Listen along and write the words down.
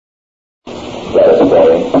Let us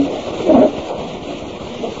pray.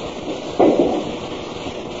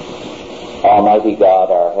 Almighty God,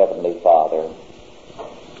 our Heavenly Father,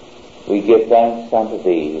 we give thanks unto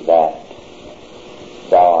Thee that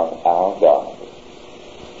Thou art our God.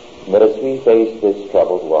 But as we face this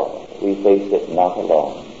troubled world, we face it not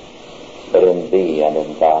alone, but in Thee and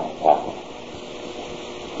in Thy power.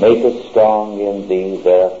 Make us strong in Thee,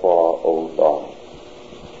 therefore, O Lord,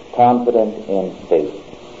 confident in faith,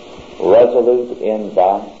 resolute in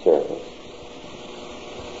Thy service,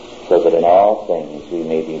 so that in all things we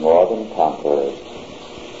may be more than conquerors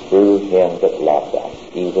through Him that loved us,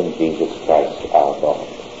 even Jesus Christ our Lord.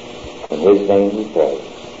 In His name we pray.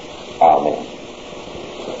 Amen.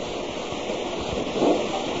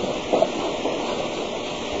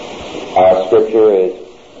 Our scripture is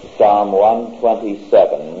Psalm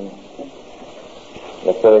 127,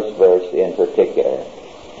 the first verse in particular.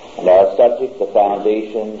 And our subject, the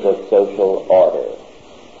foundations of social order.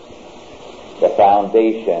 The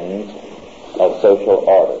foundations of social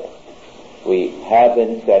order. We have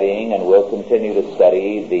been studying and will continue to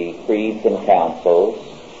study the creeds and councils,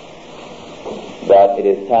 but it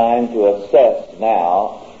is time to assess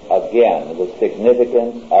now again the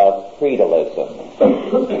significance of creedalism.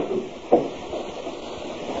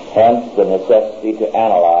 Hence the necessity to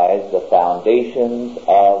analyze the foundations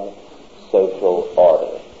of social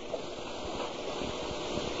order.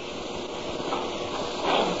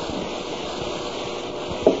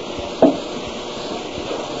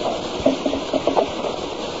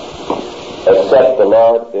 Except the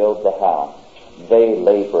Lord build the house, they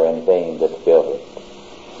labor in vain that build it.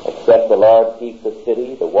 Except the Lord keep the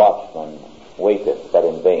city, the watchman waiteth but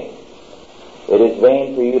in vain. It is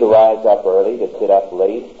vain for you to rise up early, to sit up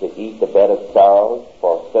late, to eat the bread of sorrows,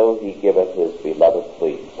 for so He giveth His beloved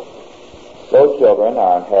sleep. So children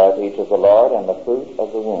are an heritage of the Lord, and the fruit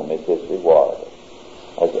of the womb is His reward.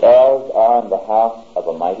 As heirs are in the house of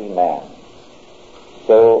a mighty man,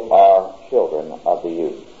 so are children of the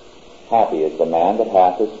youth. Happy is the man that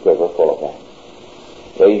hath his quiver full of them.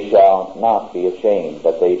 They shall not be ashamed,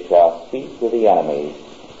 but they shall speak to the enemies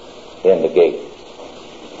in the gates.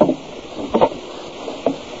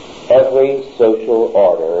 Every social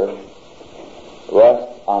order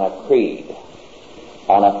rests on a creed,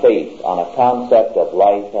 on a faith, on a concept of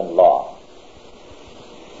life and law.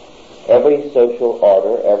 Every social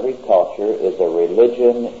order, every culture is a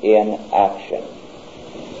religion in action.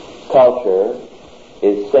 Culture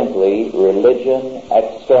is simply religion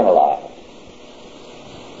externalized.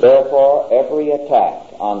 Therefore, every attack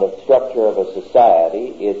on the structure of a society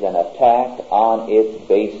is an attack on its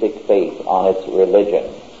basic faith, on its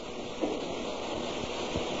religion.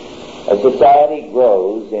 A society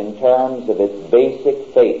grows in terms of its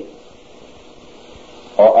basic faith,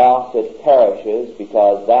 or else it perishes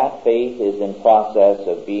because that faith is in process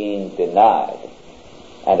of being denied,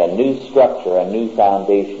 and a new structure, a new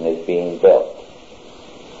foundation is being built.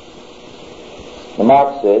 The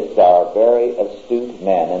Marxists are very astute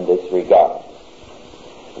men in this regard.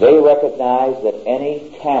 They recognize that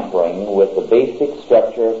any tampering with the basic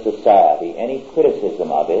structure of society, any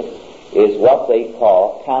criticism of it, is what they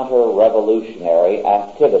call counter-revolutionary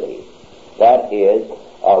activity. That is,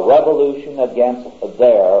 a revolution against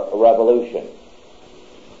their revolution.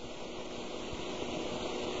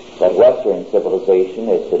 But Western civilization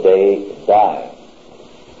is today dying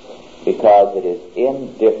because it is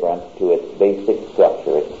indifferent to its basic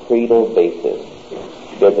structure, its creedal basis,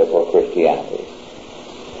 biblical Christianity.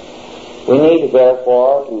 We need,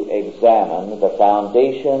 therefore, to examine the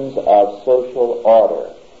foundations of social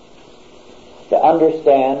order, to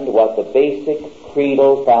understand what the basic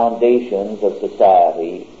creedal foundations of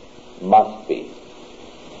society must be.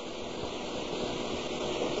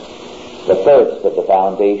 The first of the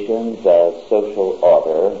foundations of social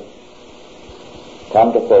order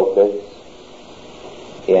come to focus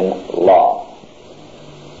in law.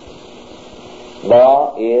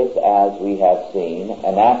 Law is, as we have seen,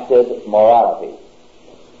 enacted morality.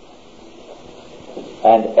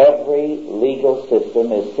 And every legal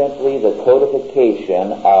system is simply the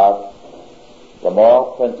codification of the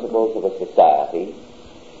moral principles of a society.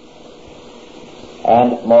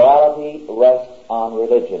 And morality rests on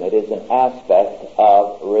religion. It is an aspect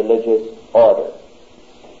of religious order.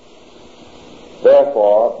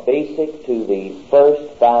 Therefore, basic to the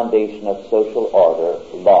first foundation of social order,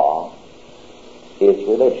 law, is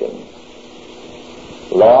religion.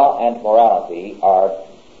 Law and morality are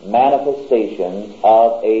manifestations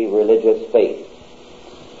of a religious faith.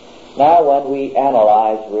 Now, when we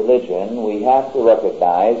analyze religion, we have to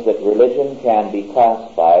recognize that religion can be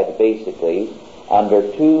classified basically under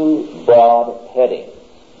two broad headings.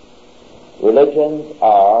 Religions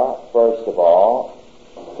are, first of all,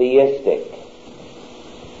 theistic,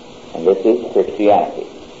 and this is Christianity.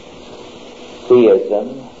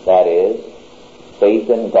 Theism, that is, faith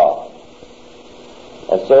in God,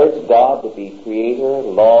 asserts God to be Creator,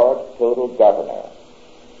 Lord, total Governor.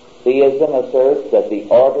 Theism asserts that the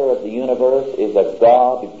order of the universe is a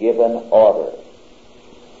God-given order,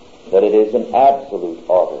 that it is an absolute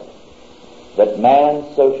order, that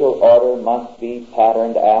man's social order must be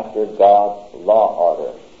patterned after God's law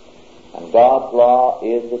order, and God's law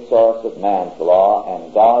is the source of man's law,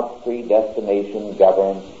 and God's predestination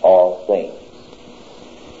governs all things.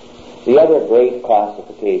 The other great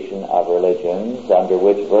classification of religions, under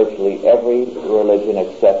which virtually every religion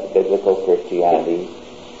except biblical Christianity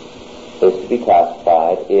is to be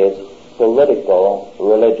classified, is political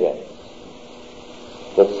religions.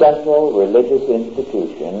 The central religious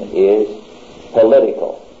institution is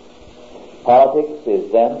political. Politics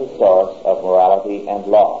is then the source of morality and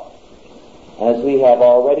law. And as we have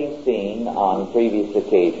already seen on previous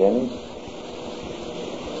occasions,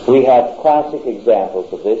 we have classic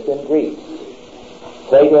examples of this in Greece.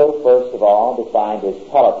 Plato, first of all, defined his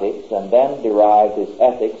politics and then derived his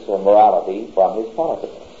ethics or morality from his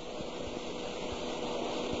politics.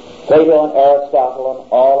 Plato and Aristotle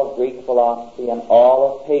and all of Greek philosophy and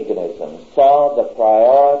all of paganism saw the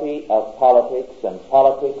priority of politics and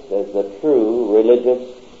politics as the true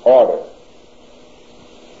religious order.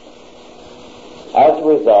 As a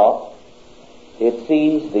result, it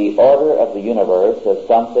sees the order of the universe as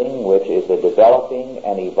something which is a developing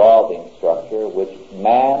and evolving structure which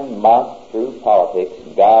man must, through politics,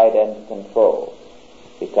 guide and control,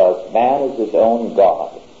 because man is his own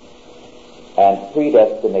God, and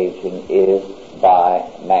predestination is by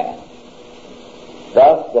man.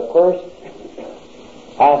 Thus, the first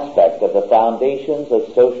aspect of the foundations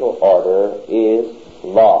of social order is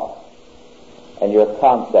law, and your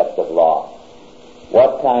concept of law.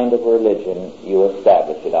 What kind of religion you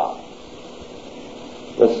establish it on.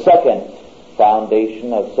 The second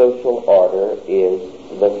foundation of social order is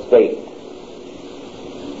the state.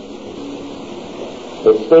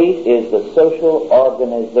 The state is the social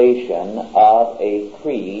organization of a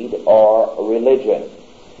creed or religion.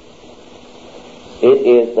 It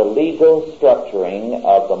is the legal structuring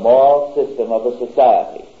of the moral system of a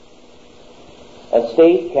society. A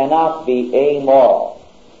state cannot be amoral,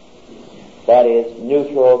 that is,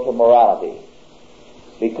 neutral to morality,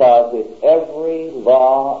 because its every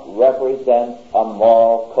law represents a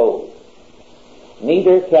moral code.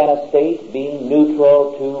 Neither can a state be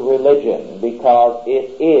neutral to religion, because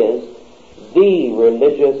it is the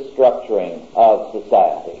religious structuring of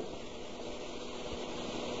society.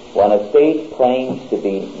 When a state claims to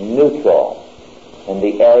be neutral in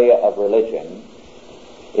the area of religion,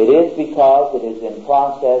 it is because it is in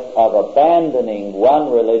process of abandoning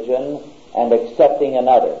one religion and accepting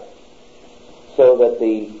another, so that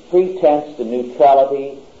the pretense to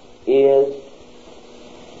neutrality is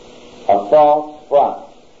a false front.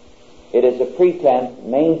 It is a pretense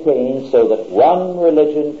maintained so that one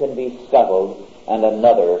religion can be scuttled and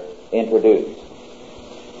another introduced.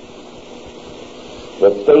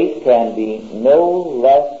 The state can be no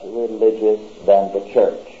less religious than the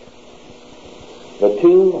church. The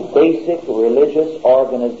two basic religious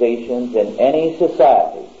organizations in any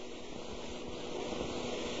society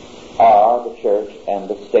are the church and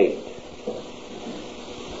the state.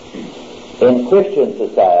 In Christian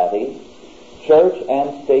society, church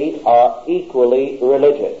and state are equally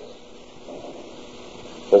religious.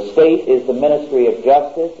 The state is the ministry of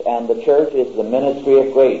justice and the church is the ministry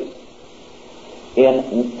of grace.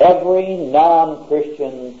 In every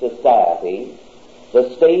non-Christian society, the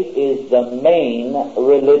state is the main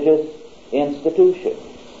religious institution,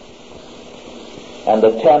 and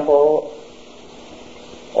the temple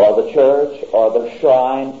or the church or the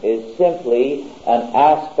shrine is simply an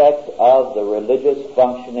aspect of the religious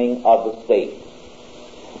functioning of the state.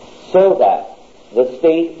 So that the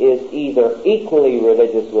state is either equally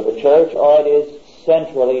religious with the church or it is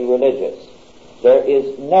centrally religious. There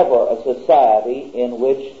is never a society in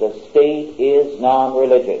which the state is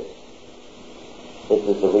non-religious. This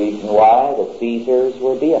is the reason why the Caesars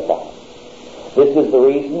were deified. This is the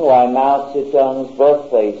reason why Mao Zedong's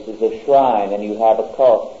birthplace is a shrine and you have a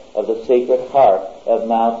cult of the Sacred Heart of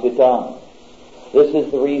Mao Zedong. This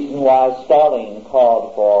is the reason why Stalin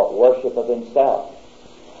called for worship of himself,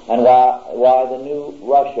 and why the new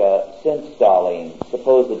Russia, since Stalin,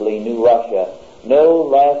 supposedly new Russia, no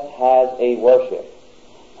less has a worship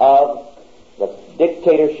of the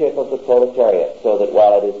dictatorship of the proletariat, so that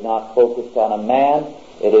while it is not focused on a man,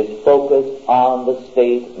 it is focused on the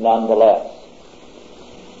state nonetheless.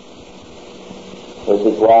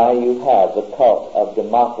 This is why you have the cult of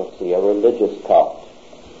democracy, a religious cult,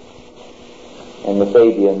 in the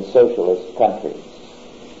Fabian socialist countries.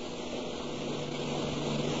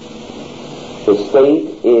 The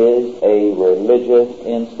state is a religious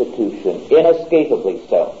institution, inescapably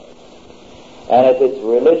so. And if its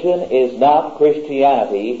religion is not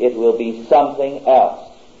Christianity, it will be something else.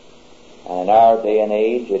 And in our day and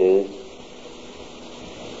age, it is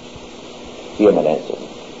humanism.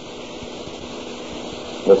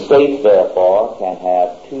 The state, therefore, can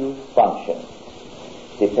have two functions,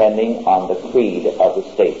 depending on the creed of the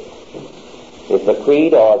state. If the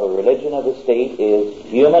creed or the religion of the state is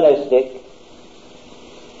humanistic,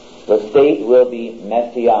 the state will be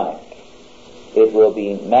messianic. It will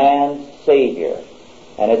be man's savior,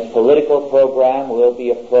 and its political program will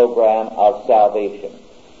be a program of salvation.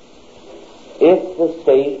 If the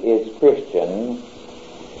state is Christian,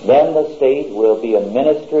 then the state will be a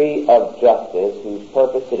ministry of justice whose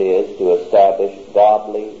purpose it is to establish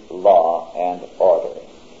godly law and order.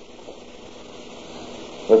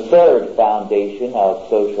 The third foundation of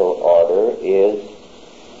social order is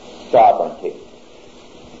sovereignty.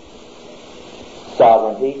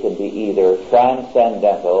 Sovereignty can be either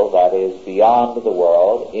transcendental, that is, beyond the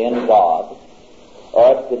world, in God,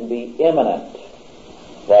 or it can be immanent,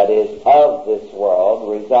 that is, of this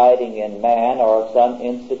world, residing in man or some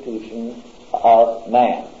institution of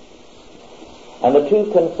man. And the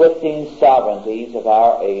two conflicting sovereignties of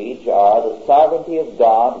our age are the sovereignty of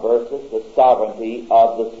God versus the sovereignty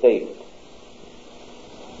of the state.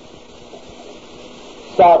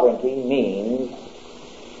 Sovereignty means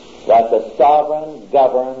that the sovereign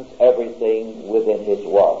governs everything within his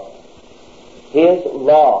world. His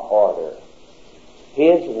law order,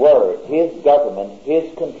 his word, his government,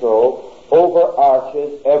 his control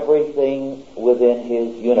overarches everything within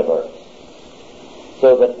his universe.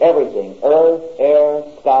 So that everything, earth, air,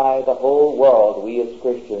 sky, the whole world, we as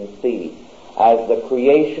Christians see as the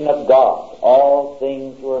creation of God. All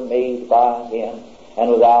things were made by him,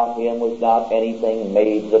 and without him was not anything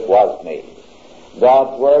made that was made.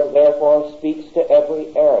 God's word, therefore, speaks to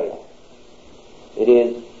every area. It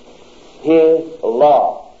is his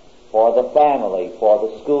law for the family, for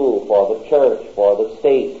the school, for the church, for the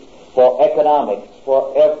state, for economics,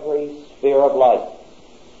 for every sphere of life.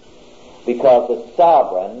 Because the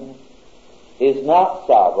sovereign is not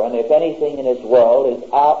sovereign if anything in his world is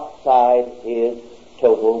outside his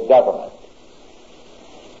total government.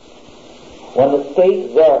 When the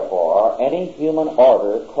state, therefore, any human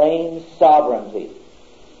order, claims sovereignty,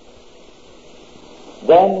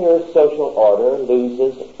 then your social order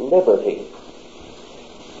loses liberty.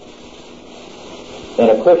 In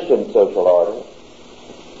a Christian social order,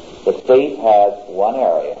 the state has one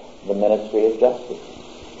area, the ministry of justice.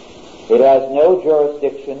 It has no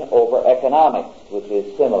jurisdiction over economics, which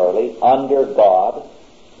is similarly under God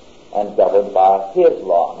and governed by his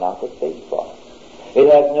law, not the state's law. It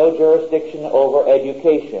has no jurisdiction over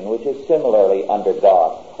education, which is similarly under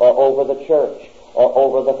God, or over the church, or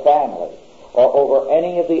over the family, or over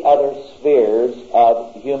any of the other spheres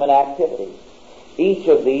of human activity. Each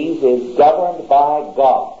of these is governed by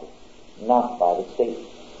God, not by the state,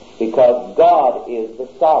 because God is the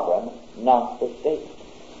sovereign, not the state.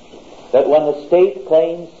 That when the state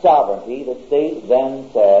claims sovereignty, the state then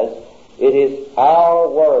says, it is our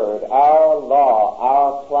word, our law,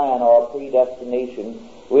 our plan, or predestination,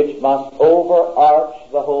 which must overarch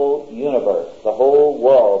the whole universe, the whole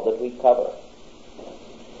world that we cover.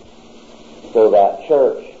 So that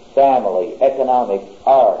church, family, economics,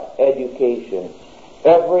 art, education,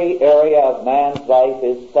 every area of man's life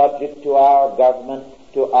is subject to our government,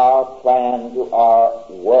 to our plan, to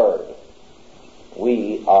our word.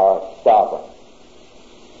 We are sovereign.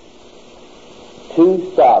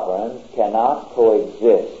 Two sovereigns cannot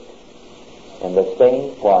coexist in the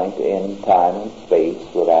same point in time and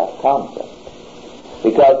space without conflict,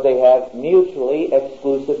 because they have mutually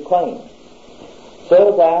exclusive claims.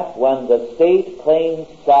 So that when the state claims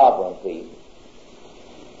sovereignty,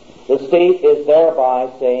 the state is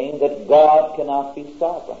thereby saying that God cannot be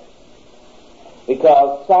sovereign,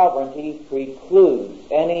 because sovereignty precludes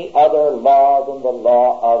any other law than the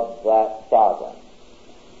law of that sovereign.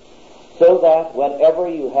 So that whenever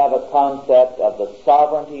you have a concept of the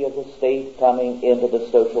sovereignty of the state coming into the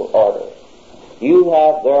social order, you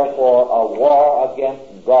have therefore a war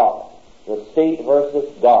against God, the state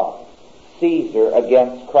versus God, Caesar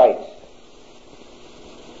against Christ,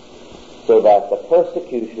 so that the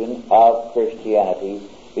persecution of Christianity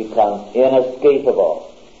becomes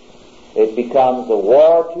inescapable. It becomes a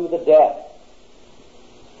war to the death.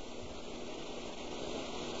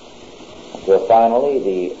 until finally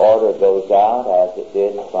the order goes out, as it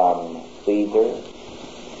did from Caesar,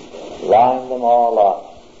 line them all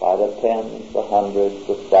up by the tens, the hundreds,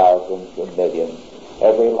 the thousands, the millions,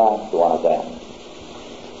 every last one of them,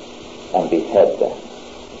 and behead them.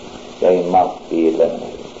 They must be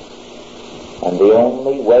eliminated. And the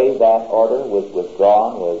only way that order was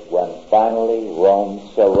withdrawn was when finally Rome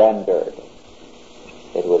surrendered.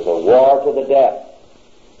 It was a war to the death.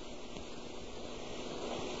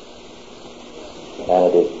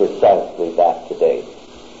 And it is precisely that today.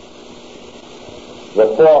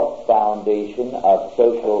 The fourth foundation of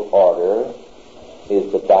social order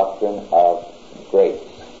is the doctrine of grace.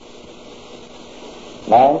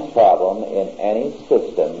 Man's problem in any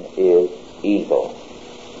system is evil.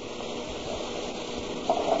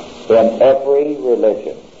 In every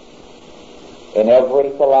religion, in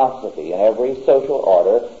every philosophy, in every social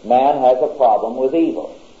order, man has a problem with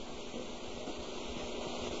evil.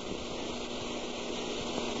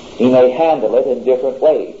 He may handle it in different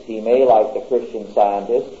ways. He may, like the Christian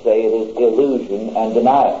scientists, say it is illusion and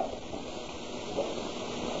denial.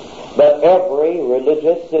 But every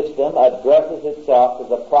religious system addresses itself to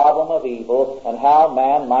the problem of evil and how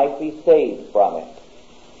man might be saved from it.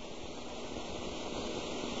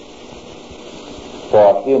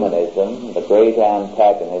 For humanism, the great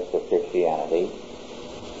antagonist of Christianity,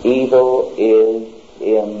 evil is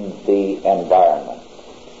in the environment.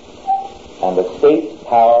 And the state's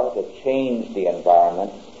power to change the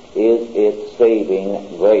environment is its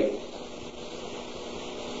saving grace.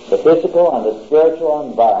 The physical and the spiritual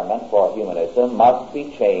environment for humanism must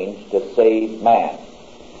be changed to save man.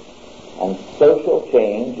 And social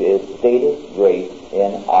change is statist grace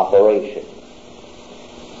in operation.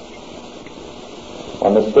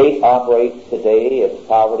 When the state operates today its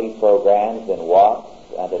poverty programs in Watts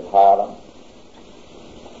and in Harlem,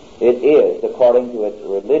 it is, according to its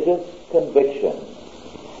religious convictions,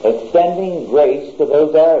 extending grace to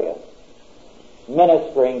those areas,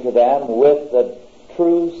 ministering to them with the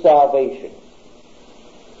true salvation.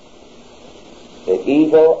 The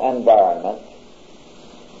evil environment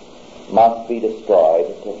must be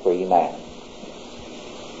destroyed to free man.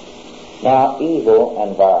 Now, evil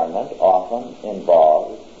environment often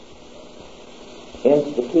involves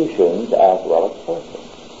institutions as well as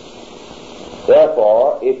persons.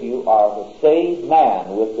 Therefore, if you are to save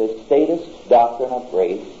man with this statist doctrine of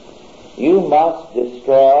grace, you must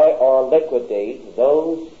destroy or liquidate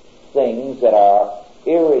those things that are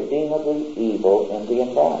irredeemably evil in the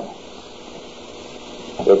environment.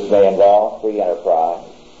 This may involve free enterprise,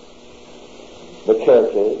 the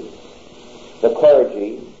churches, the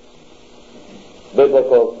clergy,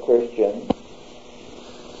 biblical Christians,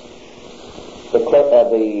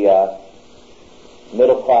 the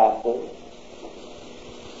middle classes,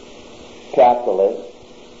 capitalists,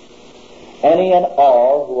 any and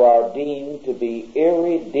all who are deemed to be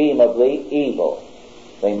irredeemably evil.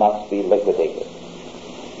 They must be liquidated.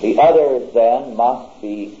 The others then must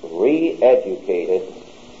be re-educated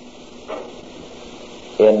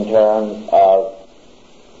in terms of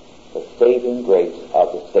the saving grace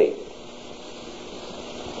of the state.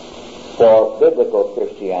 For biblical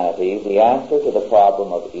Christianity, the answer to the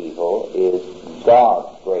problem of evil is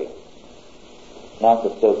God's grace, not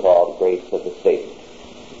the so-called grace of the state.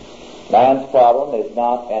 Man's problem is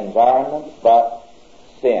not environment, but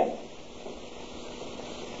sin.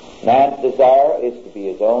 Man's desire is to be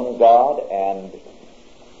his own God and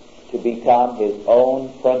to become his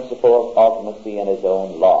own principle of ultimacy and his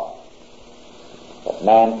own law. But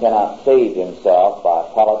man cannot save himself by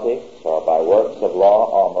politics or by works of law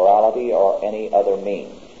or morality or any other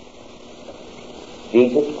means.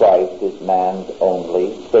 Jesus Christ is man's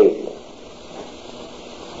only Savior.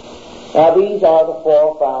 Now, these are the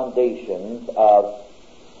four foundations of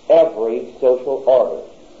every social order.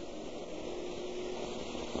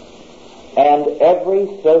 And every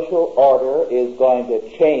social order is going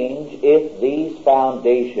to change if these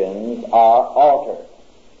foundations are altered.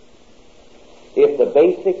 If the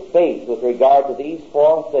basic faith with regard to these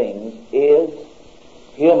four things is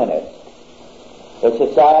humanist, the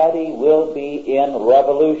society will be in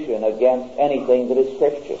revolution against anything that is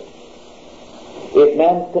Christian. If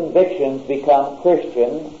men's convictions become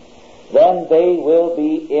Christian, then they will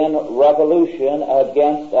be in revolution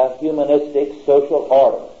against a humanistic social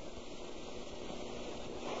order.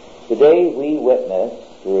 Today we witness,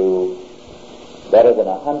 through better than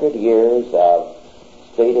 100 years of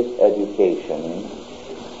statist education,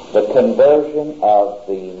 the conversion of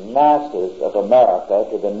the masses of America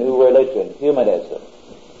to the new religion, humanism.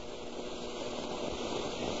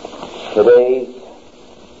 Today's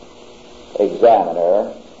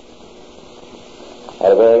Examiner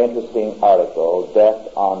had a very interesting article, Death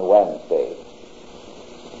on Wednesday.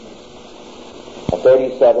 A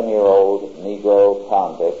 37-year-old Negro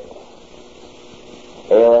convict,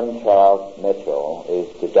 Aaron Charles Mitchell,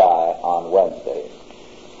 is to die on Wednesday.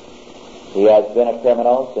 He has been a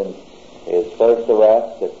criminal since his first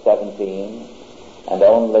arrest at 17, and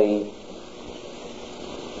only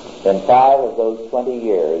in 5 of those 20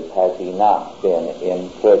 years has he not been in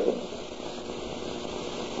prison.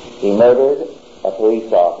 He murdered a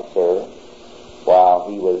police officer while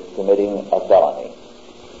he was committing a felony.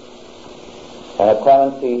 And a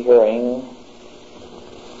clemency hearing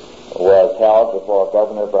was held before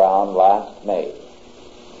Governor Brown last May.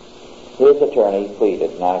 His attorney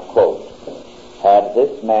pleaded, and I quote, "Had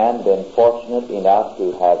this man been fortunate enough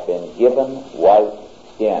to have been given white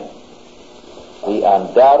skin, he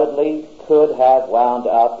undoubtedly could have wound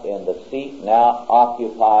up in the seat now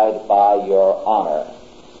occupied by your honor."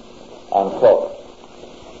 Unquote.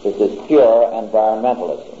 This is pure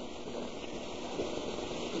environmentalism.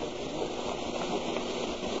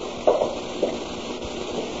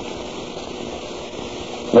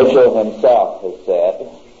 Mitchell himself has said,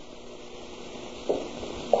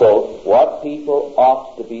 quote, "What people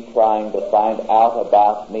ought to be trying to find out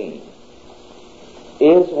about me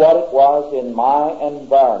is what it was in my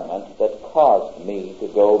environment that caused me to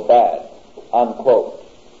go bad." Unquote.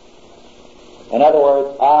 In other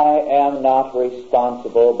words, I am not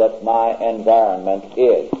responsible, but my environment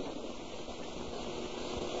is.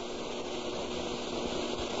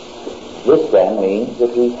 This then means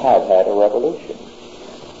that we have had a revolution.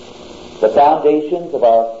 The foundations of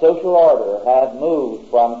our social order have moved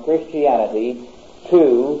from Christianity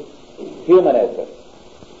to humanism.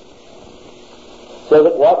 So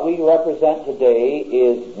that what we represent today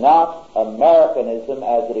is not Americanism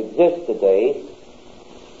as it exists today,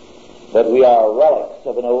 but we are relics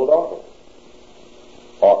of an old order,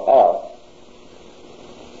 or else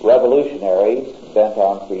revolutionaries bent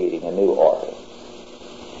on creating a new order.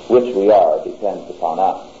 Which we are depends upon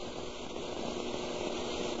us.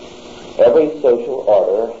 Every social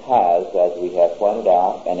order has, as we have pointed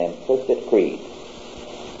out, an implicit creed.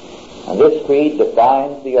 And this creed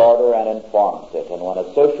defines the order and informs it. And when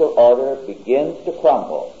a social order begins to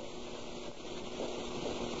crumble,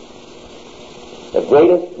 the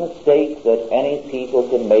greatest mistake that any people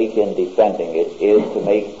can make in defending it is to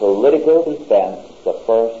make political defense the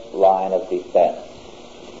first line of defense.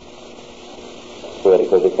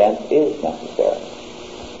 Political defense is necessary.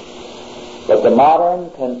 But the modern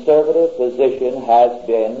conservative position has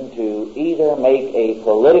been to either make a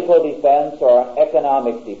political defense or an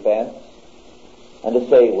economic defense, and to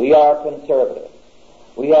say, we are conservative.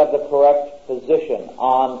 We have the correct position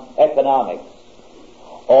on economics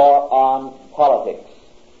or on politics,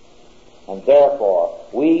 and therefore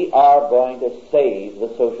we are going to save the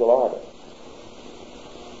social order.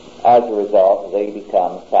 As a result, they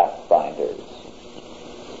become fact-finders.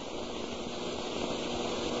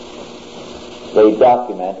 They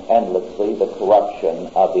document endlessly the corruption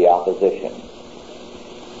of the opposition.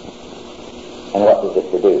 And what does it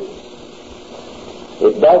produce?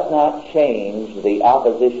 It does not change the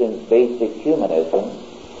opposition's basic humanism.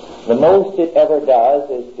 The most it ever does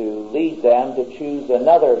is to lead them to choose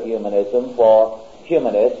another humanist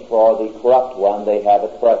for the corrupt one they have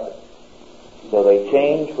at present. So they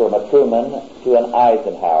change from a Truman to an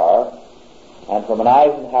Eisenhower, and from an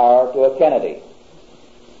Eisenhower to a Kennedy.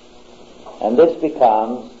 And this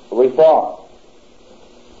becomes reform.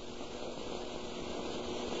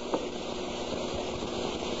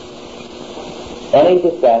 Any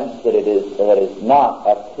defense that is not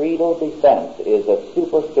a creedal defense is a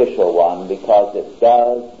superficial one, because it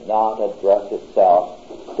does not address itself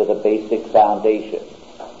to the basic foundation.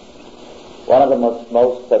 One of the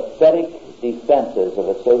most pathetic defenses of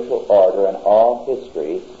a social order in all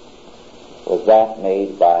history was that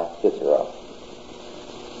made by Cicero.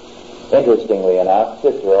 Interestingly enough,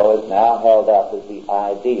 Cicero is now held up as the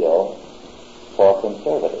ideal for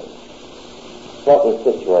conservatives. What was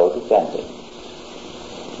Cicero defending?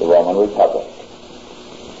 The Roman Republic.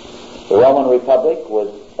 The Roman Republic was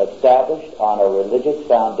established on a religious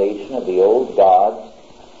foundation of the old gods,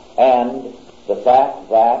 and the fact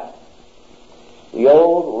that the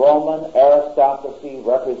old Roman aristocracy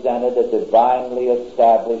represented a divinely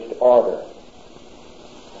established order,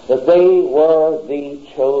 that they were the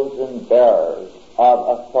chosen bearers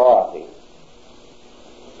of authority,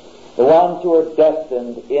 the ones who were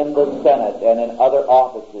destined in the Senate and in other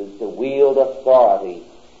offices to wield authority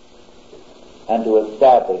and to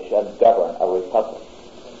establish and govern a republic.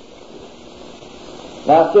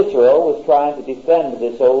 Now Cicero was trying to defend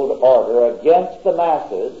this old order against the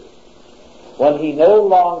masses when he no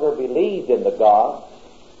longer believed in the gods,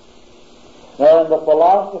 nor in the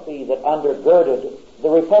philosophy that undergirded the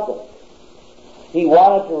republic. He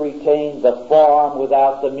wanted to retain the form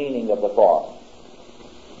without the meaning of the form.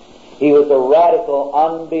 He was a radical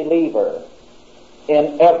unbeliever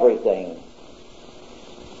in everything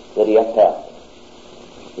that he upheld.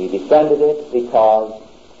 He defended it because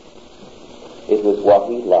it was what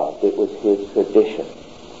he loved. It was his tradition.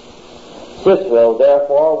 Cicero,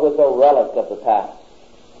 therefore, was a relic of the past.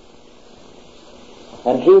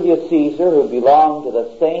 And Julius Caesar, who belonged to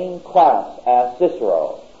the same class as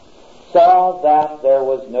Cicero, saw that there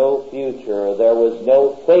was no future, there was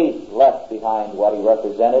no faith left behind what he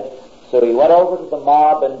represented, so he went over to the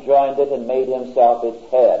mob and joined it and made himself its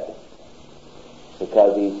head,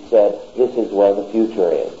 because he said, this is where the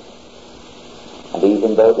future is. And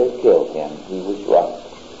even though they killed him, he was right.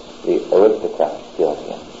 The aristocrats killed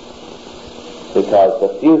him, because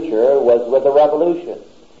the future was with the revolution.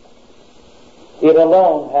 It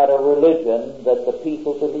alone had a religion that the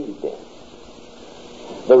people believed in.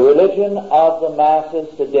 The religion of the masses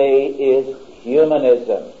today is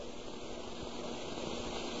humanism.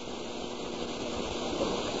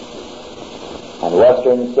 And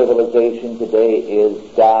Western civilization today is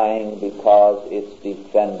dying because its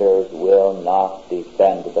defenders will not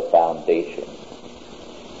defend the foundation.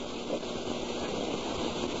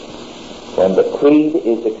 When the creed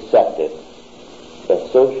is accepted, the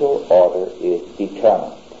social order is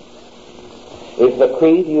determined. If the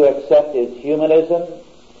creed you accept is humanism,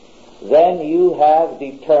 then you have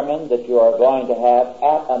determined that you are going to have,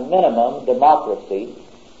 at a minimum, democracy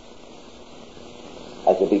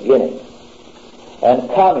as a beginning, and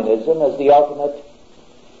communism as the ultimate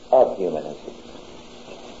of humanism.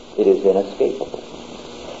 It is inescapable.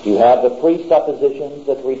 You have the presuppositions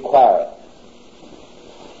that require it.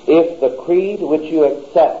 If the creed which you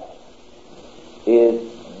accept is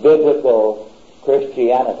biblical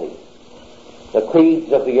Christianity, the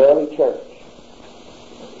creeds of the early church,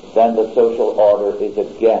 then the social order is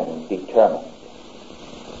again determined.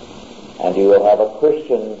 And you will have a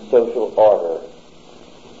Christian social order,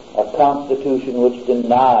 a constitution which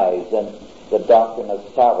denies the doctrine of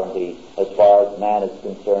sovereignty as far as man is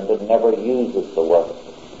concerned and never uses the word,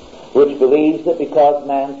 which believes that because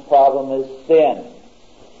man's problem is sin,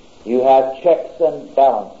 you have checks and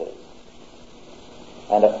balances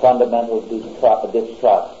and a fundamental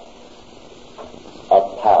distrust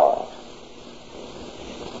of power.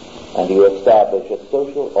 And you establish a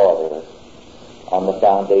social order on the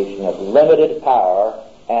foundation of limited power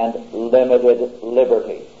and limited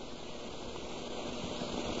liberty.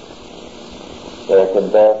 There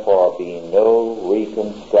can therefore be no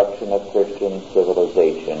reconstruction of Christian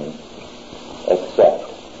civilization except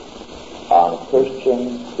on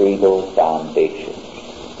Christian creedal foundation.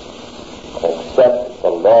 Except the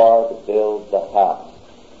Lord build the house,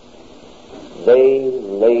 they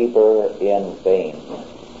labor in vain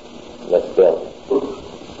that build it.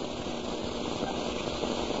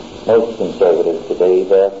 Most conservatives today,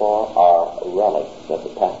 therefore, are relics of the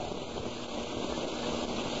past.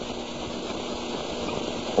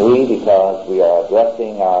 We, because we are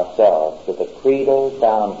addressing ourselves to the creedal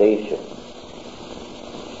foundation,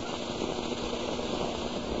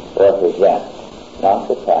 represent not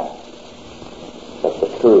the past, but the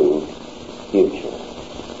true future.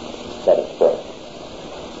 Let us pray.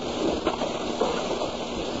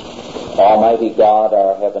 Almighty God,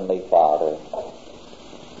 our Heavenly Father,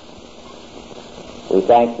 we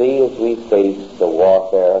thank Thee as we face the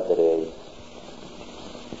warfare that is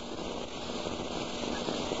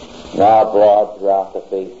now abroad throughout the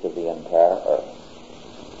face of the entire earth.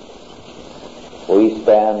 We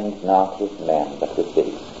stand not with men, but with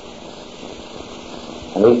Thee.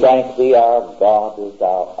 And we thank Thee, our God, as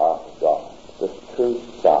Thou art God, the true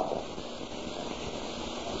sovereign.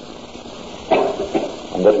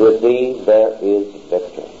 And that with Thee there is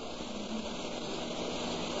victory.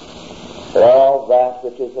 For all that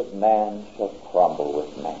which is of man shall crumble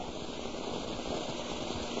with man.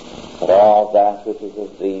 But all that which is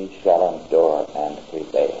of Thee shall endure and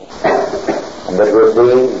prevail. And that with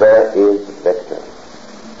Thee there is victory.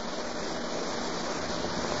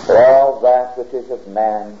 For all that which is of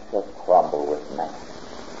man shall crumble with man.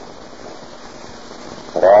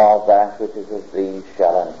 But all that which is of Thee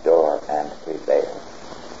shall endure and prevail.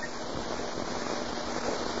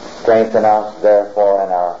 Strengthen us, therefore,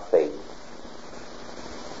 in our faith,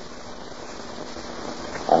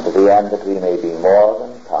 unto the end that we may be more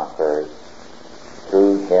than conquerors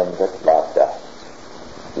through Him that loved us,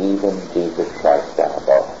 even Jesus Christ our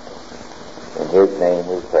Lord. In His name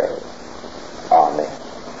we pray. Amen.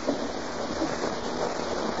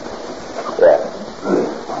 Yes.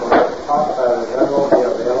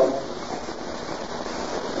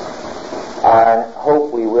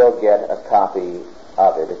 get a copy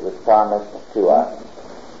of it. It was promised to us.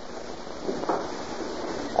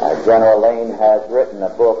 General Lane has written a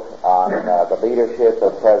book on the leadership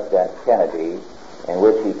of President Kennedy, in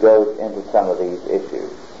which he goes into some of these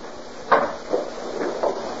issues.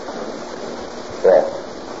 Yes.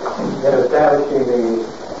 In establishing the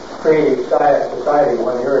Creative Society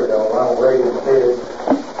 1 year ago, Ronald Reagan stated,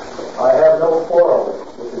 "I have no quarrel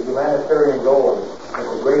with the humanitarian goals of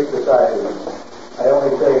a great society. I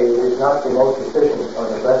only say it is not the most efficient or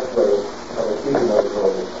the best way of achieving those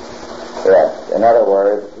goals." Yes. In other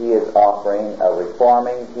words, he is offering a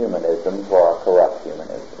reforming humanism for a corrupt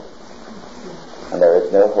humanism. And there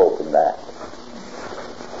is no hope in that.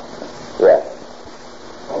 Yes.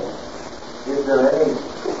 Is there any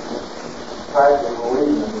practical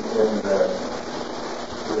reason in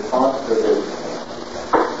response to the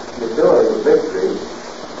ability of victory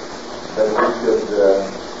that we should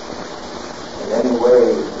in any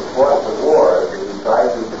way support the war as we try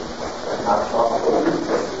to not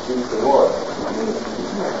defeat the war?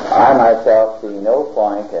 I myself see no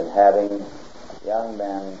point in having young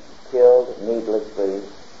men killed needlessly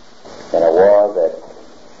in a war that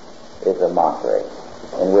is a mockery,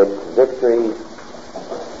 in which victory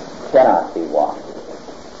cannot be won.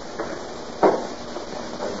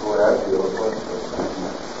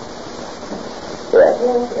 Yes.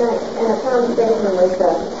 In a conversation with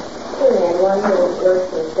two men, one who works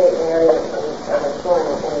in the state area of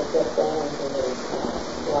California and is just going into the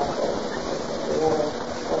Washington, the other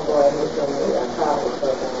boy who's in the college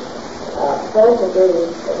program. Both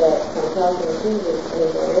agree that from talking to the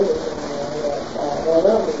leadership that there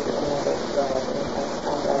will be another rise in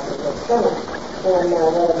uprising this summer, and that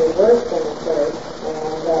it will be worse than the first, and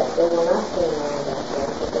that they will not see another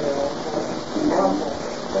uprising, but they will have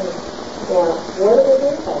Now, what do we do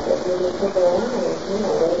about it? Do we stick around and,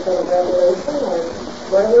 wait for the revolution, or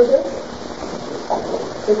what do we do?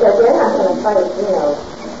 Because they're not going to fight, man to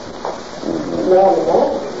man.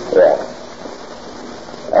 Yes.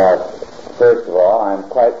 First of all, I'm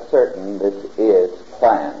quite certain this is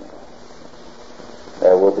planned.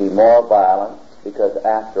 There will be more violence because,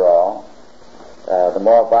 after all, the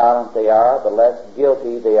more violent they are, the less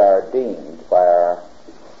guilty they are deemed by our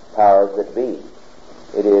powers that be.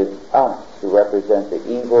 It is us who represent the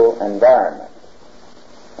evil environment.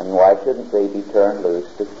 And why shouldn't they be turned loose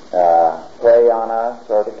to prey on us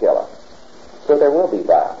or to kill us? So there will be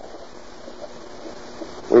violence.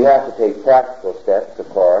 We have to take practical steps, of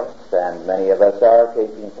course, and many of us are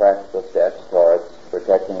taking practical steps towards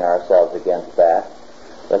protecting ourselves against that.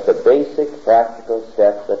 But the basic practical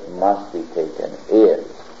step that must be taken is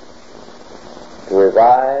to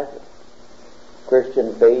revive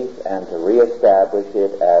Christian faith and to reestablish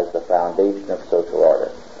it as the foundation of social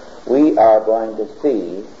order. We are going to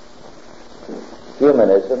see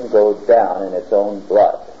humanism go down in its own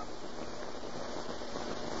blood.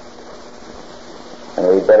 And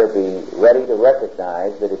we better be ready to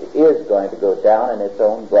recognize that it is going to go down in its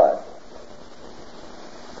own blood.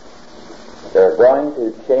 They're going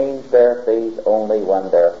to change their faith only when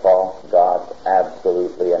their false gods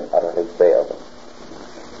absolutely and utterly fail them.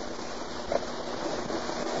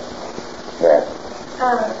 Yes.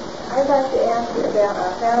 I'd like to ask you about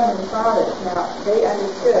our founding fathers. Now, they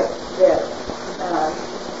understood that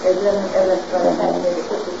there's evidence by the fact that they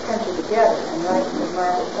put this country together and write the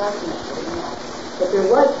market documents that we have. But there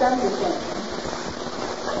was some dissension.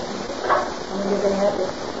 They had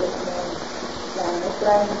this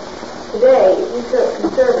today, if you took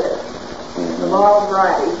conservatives, the moral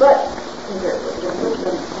variety, but conservatives, and put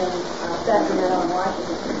them in Sacramento and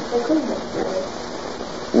Washington, they couldn't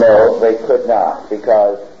have. No, they could not,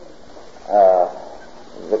 because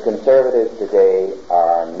the conservatives today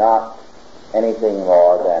are not anything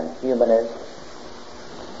more than humanists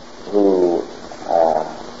who...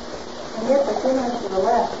 and yet the humanists of the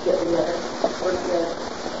left get together.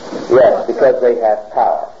 Yes, because they have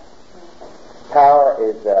power. Power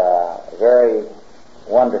is a very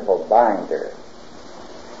wonderful binder.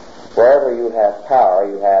 Wherever you have power,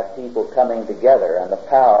 you have people coming together, and the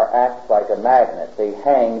power acts like a magnet. They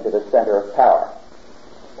hang to the center of power.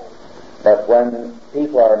 But when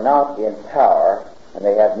people are not in power, and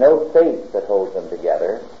they have no faith that holds them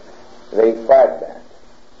together, they fragment.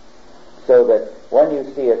 So that when you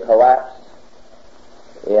see a collapse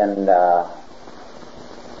in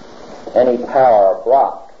any power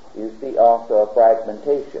block, you see also a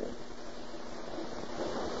fragmentation.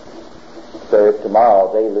 So if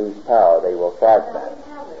tomorrow they lose power, they will fragment.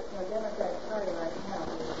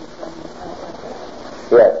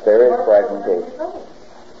 Yes, there is fragmentation.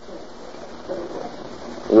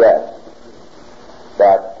 Yes.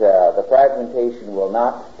 But the fragmentation fragmentation will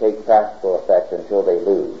not take practical effect until they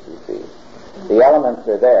lose, you see. The elements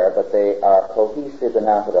are there, but they are cohesive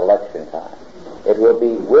enough at election time. It will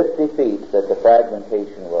be with defeat that the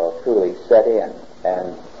fragmentation will truly set in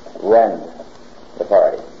and rend the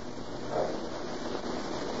party.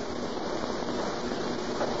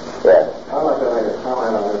 Yes. I'd like to make a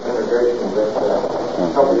comment on this integration. That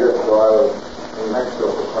a couple of years ago I was in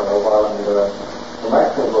Mexico for quite a while, and the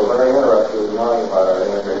Mexicans were very interested in knowing about our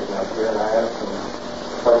integration up here, and I asked them,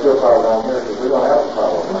 what's your problem down here? Because we don't have a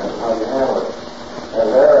problem. How do you handle it? And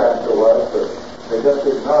their answer was that they just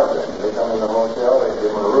ignored them. They come in the hotel, they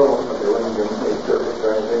give them a room, but they wouldn't give them any service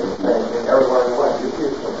or anything. Same thing everywhere we went. You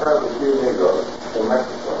see comparatively few Negroes in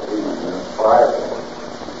Mexico, even five of them.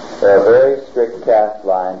 There are very strict caste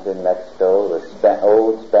lines in Mexico. The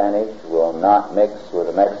old Spanish will not mix with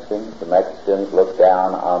the Mexicans. The Mexicans look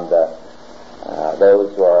down on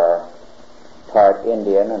those who are part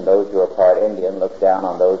Indian, and those who are part Indian look down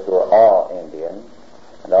on those who are all Indian.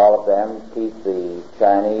 And all of them keep the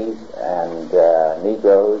Chinese and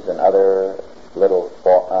Negroes and other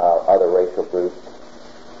other racial groups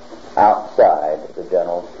outside the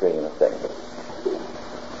general stream of things.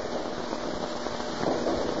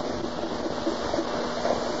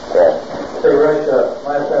 Hey, Rick,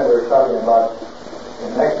 last time we were talking about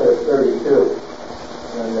in Exodus 32,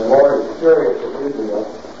 when the Lord is furious with Israel,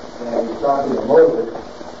 and he's talking to Moses,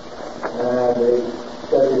 and he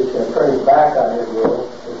says he's going to turn his back on Israel.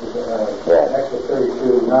 This is Exodus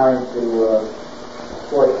 32, 9 to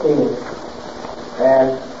 14.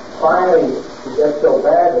 And finally, it gets so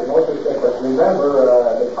bad that Moses said, but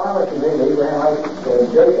remember the promise he made to Abraham, Isaac,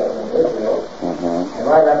 and Jacob in Israel. Mm-hmm. And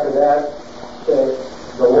right after that, says,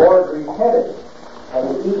 the Lord repented of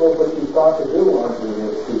the evil which he thought to do unto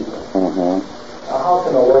his people. Mm-hmm. How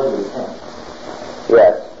can the Lord repent?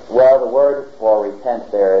 Yes. Well, the word for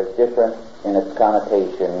repent there is different in its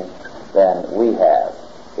connotation than we have.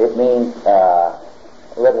 It means,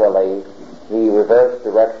 literally, he reversed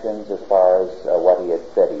directions as far as what he had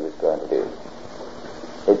said he was going to do.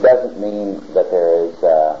 It doesn't mean that there is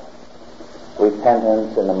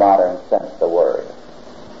repentance in the modern sense of the word.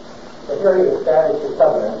 But here he established the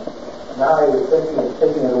covenant. Now he was thinking of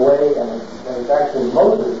taking it away, and it was actually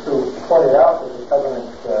Moses who pointed out that the covenant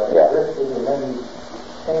existed, and then he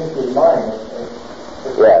changed his mind.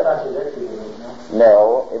 It's not contradictory to me,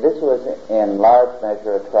 no, this was in large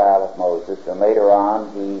measure a trial of Moses, and later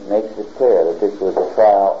on he makes it clear that this was a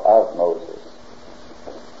trial of Moses.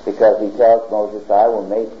 Because he tells Moses, I will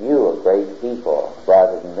make you a great people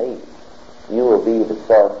rather than these. You will be the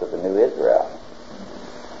source of the new Israel.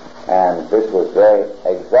 And this was very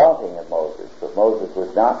exalting of Moses, but Moses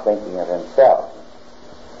was not thinking of himself,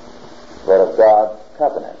 but of God's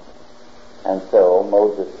covenant. And so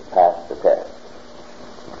Moses passed the test.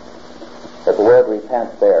 But the word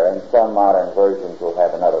repent there, and some modern versions will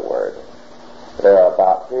have another word. There are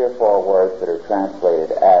about 3 or 4 words that are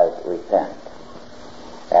translated as repent.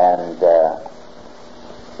 And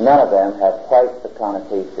none of them have quite the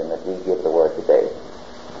connotation that we give the word today.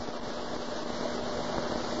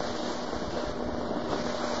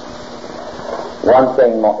 One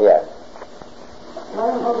thing more, yes. I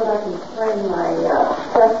don't know that I can frame my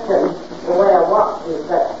question the way I want to,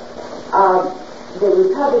 but the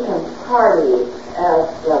Republican Party, as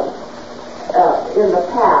in the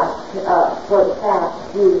past, for the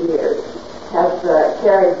past few years, has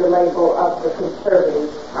carried the label of the Conservative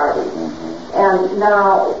Party. Mm-hmm. And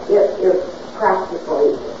now it is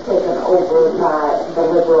practically taken over by the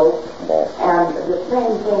Liberals. Mm-hmm. And the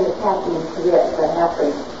same thing is happening to it that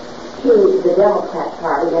happened to the Democrat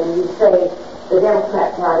Party, and you say the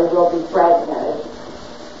Democrat Party will be fragmented.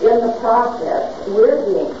 In the process, we're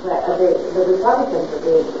being the Republicans are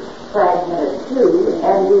being fragmented too,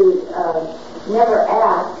 and we never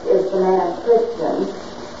asked, is the man Christian?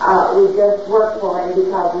 We just work for him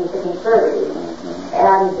because he's a conservative.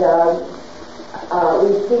 And we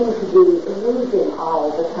seem to be losing all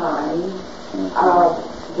the time,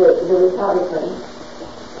 the Republicans,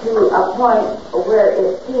 to a point where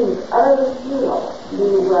it seems utterly futile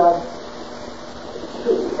to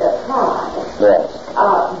try. Yes.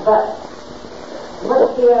 But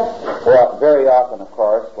what's the answer? Well, very often, of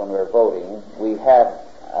course, when we're voting, we have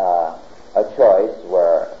a choice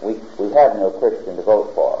where we have no Christian to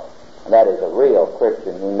vote for. And that is a real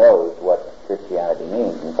Christian who knows what Christianity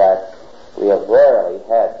means. In fact, we have rarely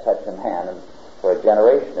had such a man for a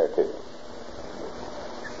generation or two.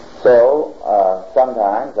 So,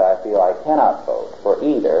 sometimes I feel I cannot vote for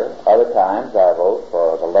either. Other times I vote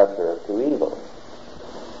for the lesser of two evils.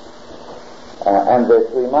 And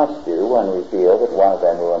this we must do when we feel that one of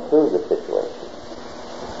them will improve the situation.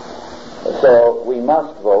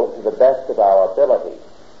 must vote to the best of our ability.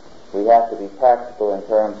 We have to be practical in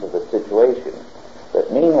terms of the situation.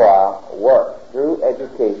 But meanwhile, work through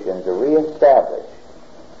education to reestablish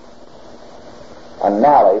a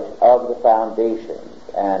knowledge of the foundations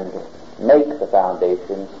and make the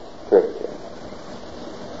foundations Christian.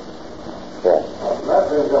 Yes. That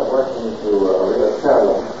brings up working to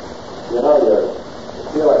reestablish. You know, you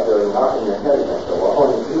feel like you're knocking your head against the wall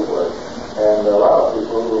when you do work. And a lot of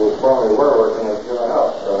people who formerly were working are still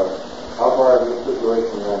out. How far is this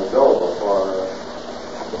situation going to go before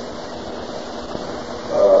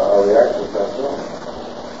a reaction sets in?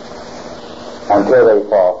 Until they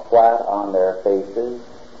fall flat on their faces,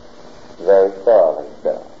 very thoroughly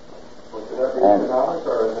so. Would that be economic,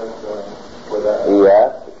 or is it with that?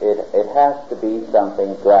 Yes, it has to be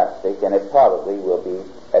something drastic, and it probably will be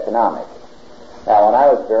economic. Now, when I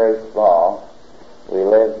was very small, we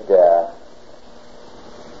lived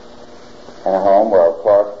in a home where, of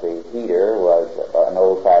course, the heater was an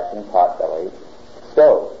old-fashioned pot-bellied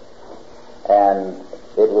stove. And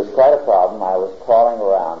it was quite a problem. I was crawling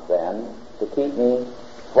around then to keep me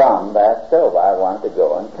from that stove. I wanted to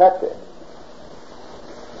go and touch it.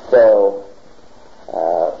 So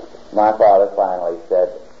my father finally said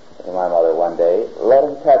to my mother one day, "Let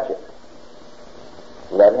him touch it.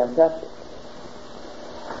 Let him touch it."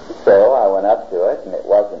 So I went up to it, and it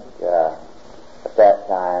wasn't at that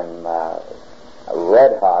time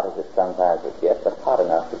red hot as it sometimes would get, but hot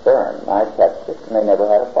enough to burn. And I touched it, and they never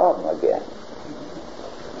had a problem again.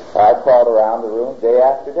 I crawled around the room day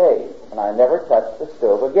after day, and I never touched the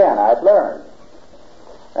stove again. I'd learned.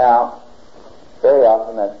 Now, very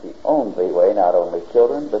often that's the only way not only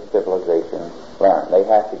children but civilizations learn. They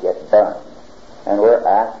have to get burned, and we're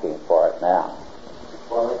asking for it now.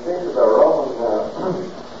 Well, in the case of the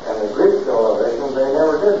Romans and the Greek civilization, they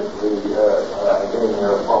never did gain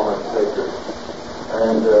their former sacred.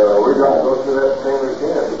 And we're going to go through that same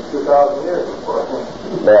routine. It's 2,000 years before.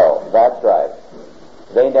 No, that's right.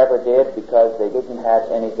 They never did because they didn't have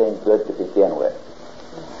anything good to begin with.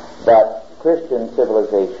 But Christian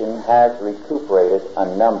civilization has recuperated a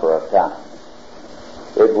number of times.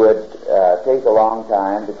 It would take a long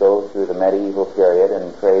time to go through the medieval period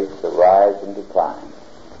and trace the rise and decline,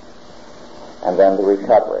 and then the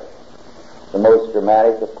recovery. The most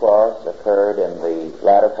dramatic, of course, occurred in the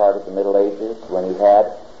latter part of the Middle Ages, when you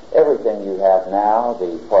had everything you have now,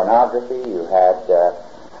 the pornography, you had the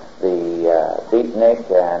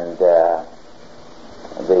beatnik and the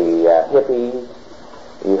hippies.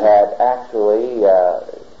 You had actually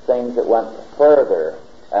things that went further,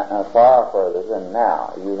 far further than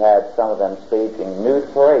now. You had some of them staging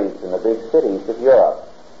nude parades in the big cities of Europe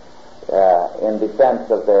in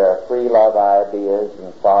defense of their free love ideas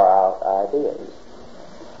and far out ideas.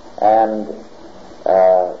 And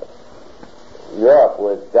Europe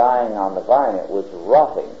was dying on the vine. It was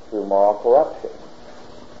rotting through moral corruption.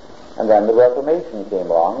 And then the Reformation came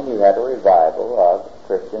along, and you had a revival of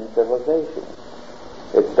Christian civilization.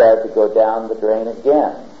 It started to go down the drain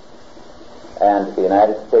again. And the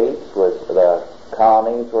United States the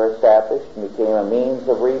colonies were established and became a means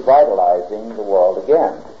of revitalizing the world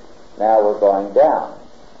again. Now we're going down.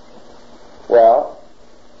 Well,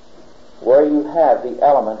 where you have the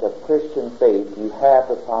element of Christian faith, you have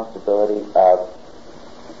the possibility of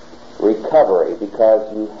recovery,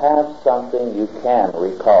 because you have something you can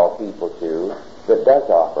recall people to that does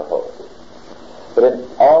offer hope. But in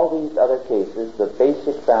all these other cases, the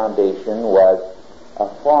basic foundation was a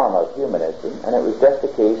form of humanism, and it was just a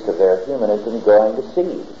case of their humanism going to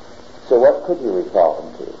seed. So what could you recall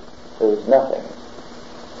them to? There was nothing.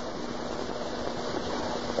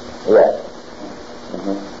 Yes.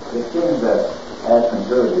 Mm-hmm. It seems that as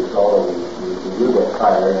conservatives, although we do get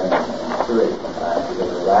fired and discouraged sometimes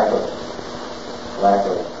because of lack of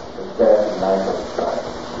success and lack of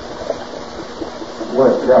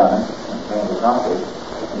work done and things accomplished,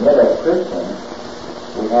 and yet as Christians,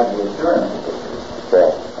 we have the assurance of victory.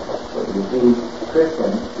 Right. But you see,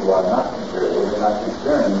 Christians who are not conservative are not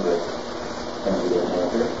concerned with things of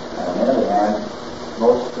nature, and on the other hand,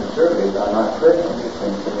 most conservatives are not Christians. It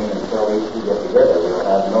seems to me until these two get together, we'll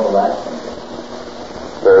have no lasting.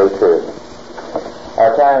 Very true.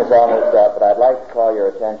 Our time is almost up, but I'd like to call your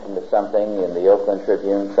attention to something in the Oakland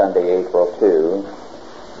Tribune, Sunday, April 2,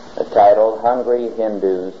 titled, "Hungry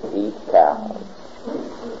Hindus Eat Cows."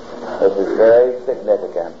 This is very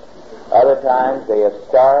significant. Other times they have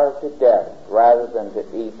starved to death rather than to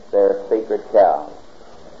eat their sacred cows.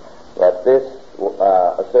 But this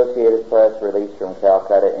Associated Press release from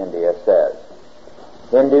Calcutta, India says,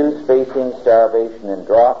 Hindus facing starvation in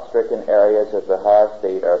drought-stricken areas of Bihar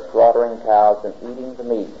state are slaughtering cows and eating the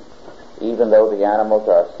meat even though the animals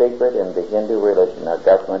are sacred in the Hindu religion, a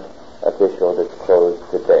government official that's closed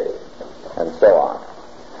today, and so on.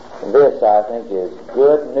 And this, I think, is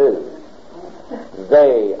good news.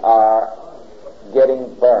 They are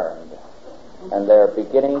getting burned, and they're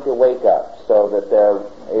beginning to wake up, so that there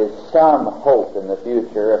is some hope in the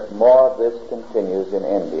future if more of this continues in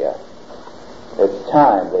India. It's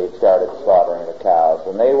time they started slaughtering the cows,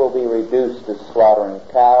 and they will be reduced to slaughtering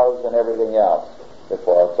cows and everything else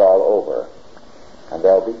before it's all over. And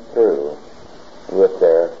they'll be through with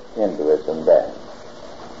their Hinduism then.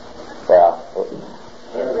 Well,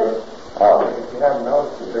 if you haven't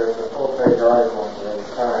noticed it, there's a full-page article in the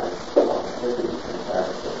Times on Hindus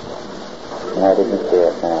comparative. I didn't see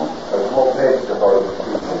it now. There's a whole page devoted to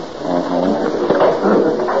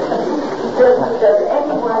Does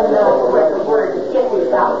anyone know what the word hip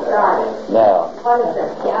is outside? No. What is it?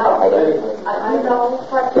 I don't. You know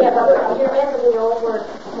what? Yeah, but you remember the old word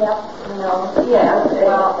hip? You know. Yes,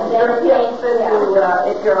 well, Then changed to,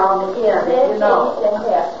 if you're on the end, Then you know. changed to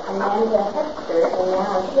hip, and then to hipster, and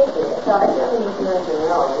now it's hippie. So I really need to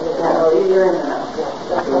know. You're in the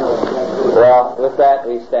know. Well, with that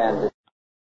we stand